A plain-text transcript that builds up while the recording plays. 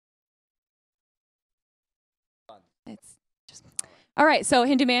it's just... All right, so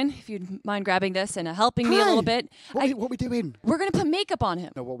Hindu Man, if you'd mind grabbing this and helping me a little bit. What we doing? We're going to put makeup on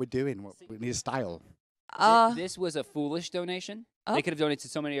him. No, what we doing? We need a style. This was a foolish donation. They could have donated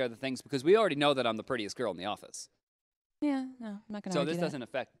so many other things because we already know that I'm the prettiest girl in the office. Yeah, no, I'm not going to So this doesn't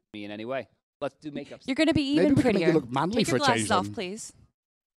affect me in any way. Let's do makeup. You're going to be even Maybe we prettier. can make you look manly Take for your a change. glasses off, please.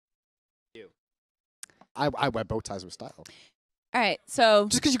 I wear bow ties with style. All right, so...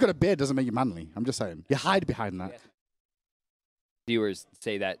 Just because you've got a beard doesn't make you manly. I'm just saying. You hide behind that. Yeah. Viewers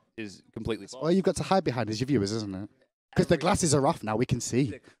say that is completely false. Well, you've got to hide behind as your viewers, isn't it? Because the glasses are off now. We can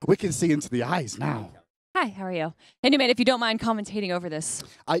see. We can see into the eyes now. Hi, how are you? Hindu Man, if you don't mind commentating over this.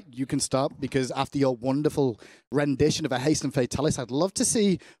 You can stop because after your wonderful rendition of a Hasten Fatalis, I'd love to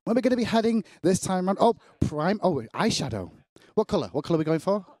see when we're going to be heading this time around. Oh, eyeshadow. What color? What color are we going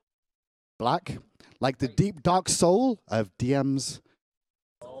for? Black. Like the deep dark soul of Diem's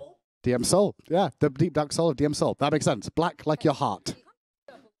soul. Yeah, the deep dark soul of Diem soul. That makes sense. Black like your heart.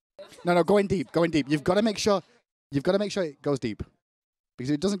 No, going deep, going deep. You've got to make sure it goes deep.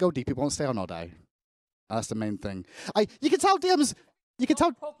 Because if it doesn't go deep, it won't stay on all day. That's the main thing. You can tell Diem's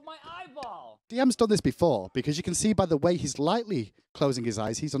Poke my eyeball. Diem's done this before because you can see by the way he's lightly closing his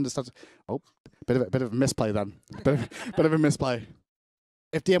eyes. He's understood. Oh, bit of a misplay then. bit of a misplay.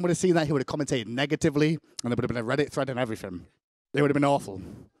 If Diem would have seen that, he would have commentated negatively, and there would have been a Reddit thread and everything. It would have been awful.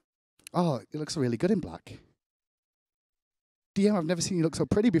 Oh, it looks really good in black. Diem, I've never seen you look so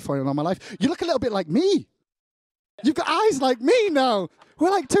pretty before in all my life. You look a little bit like me. You've got eyes like me now.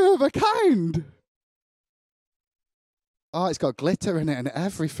 We're like two of a kind. Oh, it's got glitter in it and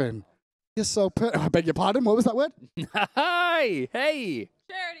everything. You're so pretty. I beg your pardon. What was that word? Hi. Hey.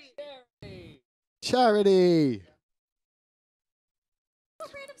 Charity. Charity.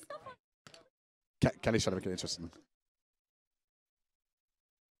 Kelly's trying to make it interesting.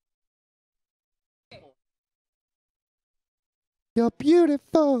 You're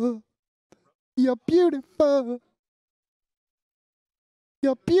beautiful. You're beautiful.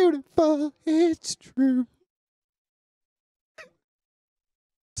 You're beautiful. It's true.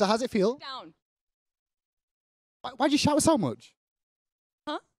 So how's it feel? Down. Why'd you shout so much?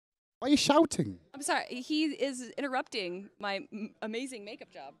 Huh? Why are you shouting? I'm sorry. He is interrupting my amazing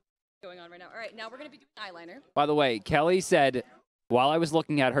makeup job going on right now. All right, now we're going to be doing eyeliner. By the way, Kelly said, while I was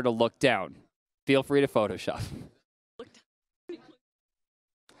looking at her to look down, feel free to Photoshop. Look down.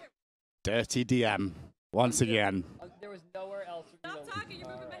 Dirty DM. Once again. There was nowhere else. Stop talking. You're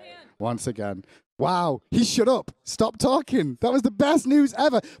moving my hand. Once again. Wow. He shut up. Stop talking. That was the best news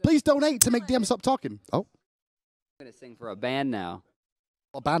ever. Please donate to make DM stop talking. Oh. I'm going to sing for a band now.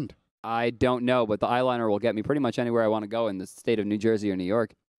 What band? I don't know, but the eyeliner will get me pretty much anywhere I want to go in the state of New Jersey or New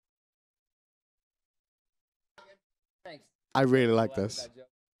York. Thanks. I really like this.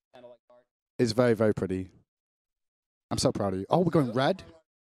 It's very, very pretty. I'm so proud of you. Oh, we're going red?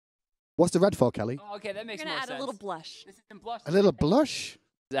 What's the red for, Kelly? Oh, okay, that makes We're more going to sense. add a little blush. This isn't blush. A little blush?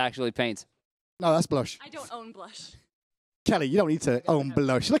 It's actually paint. No, that's blush. I don't own blush. Kelly, you don't need to own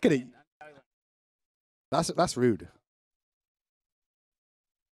blush. Look at it. That's rude.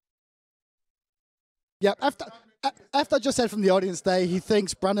 Yeah, after I just said from the audience there, he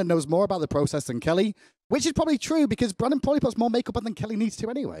thinks Brandon knows more about the process than Kelly, which is probably true because Brandon probably puts more makeup on than Kelly needs to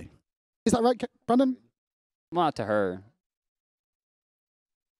anyway. Is that right, Brandon? Not to her.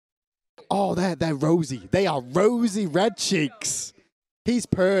 Oh, they're rosy. They are rosy red cheeks. He's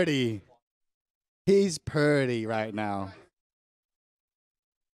purty. He's purty right now.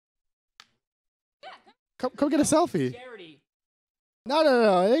 Come get a selfie.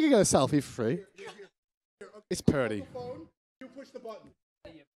 No. You can get a selfie for free. It's purty. You push the button.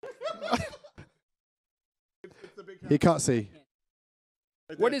 He can't see.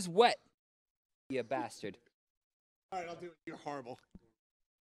 What is wet? You bastard. All right, I'll do it. You're horrible.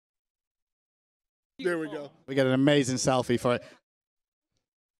 There we go. We get an amazing selfie for it.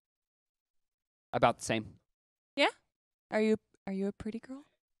 About the same. Yeah? Are you a pretty girl?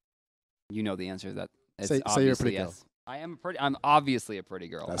 You know the answer to that. It's Say you're a pretty yes. girl. I'm obviously a pretty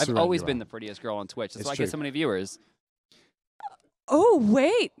girl. That's I've right, always you been are. the prettiest girl on Twitch. That's It's why I true. get so many viewers. Oh,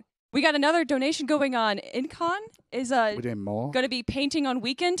 wait. We got another donation going on. Incon is We're doing more. going to be painting on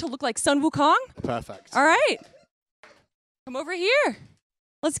Weak3n to look like Sun Wukong. Perfect. All right. Come over here.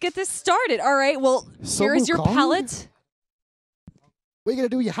 Let's get this started. All right. Well, Sun here is your Wukong? palette. What are you going to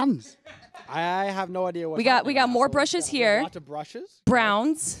do with your hands? I have no idea what. We got more brushes here. Lots of brushes.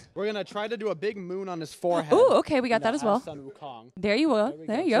 Browns. We're gonna try to do a big moon on his forehead. Ooh, okay. We got and that as well. Sun Wukong. There you go.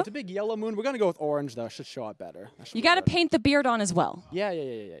 There you So go. it's a big yellow moon. We're gonna go with orange though. Should show up better. You got to paint the beard on as well. Yeah.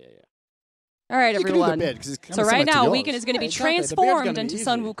 All right, You can do the everyone. beard, 'cause it's kinda So right similar to now, yours. Weak3n is going to be Yeah, exactly. The beard's transformed gonna be into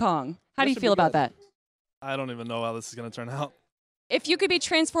Sun easy. Wukong. How do This you should feel be about good. that? I don't even know how this is gonna turn out. If you could be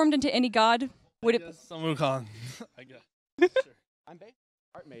transformed into any god, would it? Some Wukong, I guess. Sure. I'm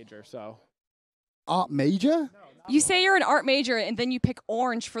art major, so. Art major? You say you're an art major, and then you pick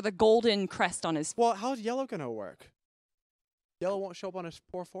orange for the golden crest on his. Well, how's yellow gonna work? Yellow won't show up on his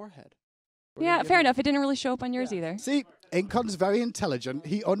poor forehead. Yeah, fair enough. It didn't really show up on yours either. See, Incon's very intelligent.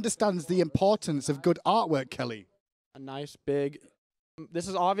 He understands the importance of good artwork, Kelly. A nice big. This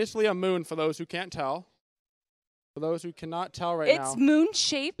is obviously a moon for those who can't tell. For those who cannot tell right now. It's moon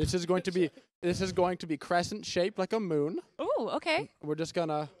shaped. This is going to be crescent shaped like a moon. Oh, okay. We're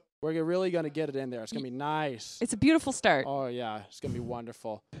really gonna get it in there. It's gonna be nice. It's a beautiful start. Oh yeah, it's gonna be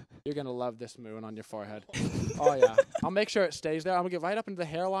wonderful. You're gonna love this moon on your forehead. Oh yeah. I'll make sure it stays there. I'm gonna get right up into the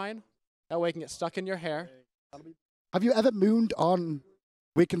hairline. That way it can get stuck in your hair. Have you ever mooned on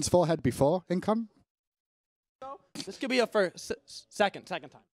Weak3n's forehead before, Incon? This could be a first, second time.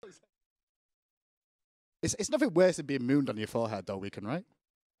 It's nothing worse than being mooned on your forehead, though, Weak3n, right?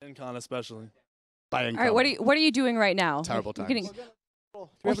 Incon especially. By Incon. All right, what are you doing right now? Terrible You're times. Well,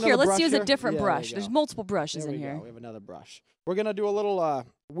 here, let's use a different brush. There's multiple brushes There in we here. go. We have another brush. We're gonna do a little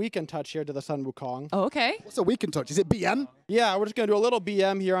Weak3n touch here to the Sun Wukong. Oh, okay. What's a Weak3n touch? Is it BM? Yeah, we're just gonna do a little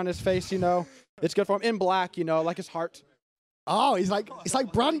BM here on his face. You know, it's good for him in black. You know, like his heart. Oh, it's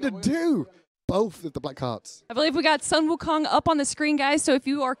like Brandon too. Both of the black hearts. I believe we got Sun Wukong up on the screen, guys. So if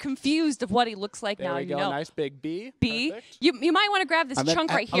you are confused of what he looks like There now, we you go. know. Nice big B. B. Perfect. You might want to grab this And then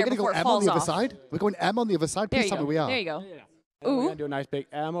chunk right are we here gonna before go it M on falls the other off. side? We're going M on the other side. There Please you tell me go. we are. There you go. And we're Ooh. gonna do a nice big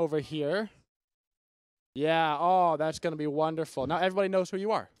M over here. Yeah. Oh, that's gonna be wonderful. Now everybody knows who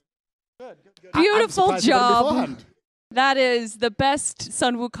you are. Beautiful I'm surprised you did it job. beforehand. That is the best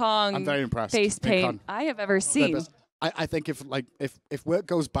Sun Wukong I'm very impressed. face paint Incon. I have ever Very seen. best. I think if work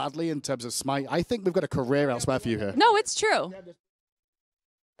goes badly in terms of Smite, I think we've got a career elsewhere for you here. No, it's true. We're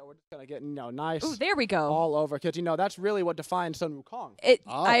just gonna get nice Ooh, there we go. all over because that's really what defines Sun Wukong.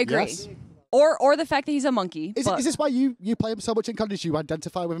 I agree. Yes. Or the fact that he's a monkey. Is this why you play him so much in college? You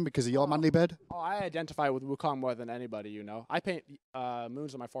identify with him because of your manly beard? Oh, I identify with Wukong more than anybody. You know, I paint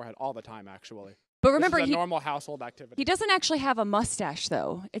moons on my forehead all the time. Actually, But remember, this is a he normal household activity. he doesn't actually have a mustache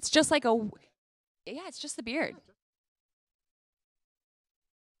though. It's just like it's just the beard.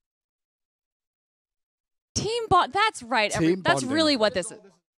 Team bond. That's right. Team that's bonding. really what this is.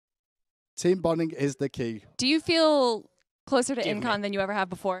 Team bonding is the key. Do you feel closer to Give me. Incon than you ever have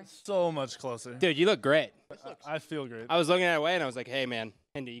before? So much closer. Dude, you look great. I feel great. I was looking at it away and I was like, hey, man,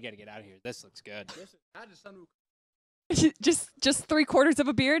 Hindu, you got to get out of here. This looks good. just 3/4 of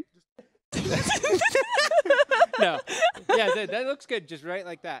a beard. No. Yeah, that looks good just right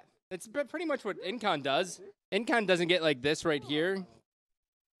like that. It's pretty much what Incon does. Incon doesn't get like this right here.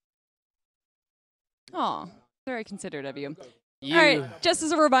 Aw, very considerate of you. You, All right, just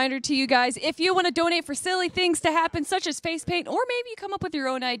as a reminder to you guys, if you want to donate for silly things to happen, such as face paint, or maybe you come up with your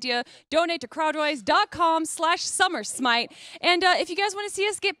own idea, donate to crowdwise.com/summersmite. And if you guys want to see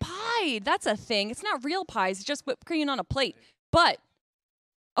us get pied, that's a thing. It's not real pies, it's just whipped cream on a plate. But,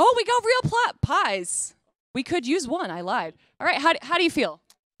 we got real pies. We could use one, I lied. All right, how do you feel?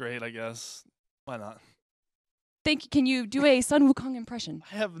 Great, I guess. Why not? Can you do a Sun Wukong impression?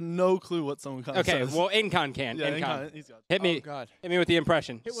 I have no clue what someone okay, says. well, Incon can. Yeah, Incon. he's got it. Hit me. Oh God. Hit me with the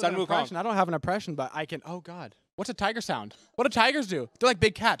impression. Hit with Sun an Wukong. impression. I don't have an impression, but I can. Oh God. What's a tiger sound? What do tigers do? They're like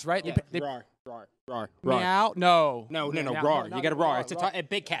big cats, right? Yeah. They Roar, roar, roar, meow. No. No, Meow. roar. No, You got to no, roar. It's a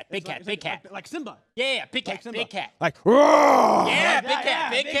big cat, big cat, It's big cat. like Simba. Yeah, big cat, Simba. big cat. Like roar. Yeah, big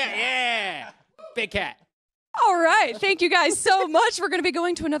cat, big cat, yeah. Big cat. All right, thank you guys so much. We're going to be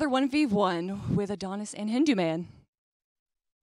going to another 1v1 with Adonis and Hindu Man.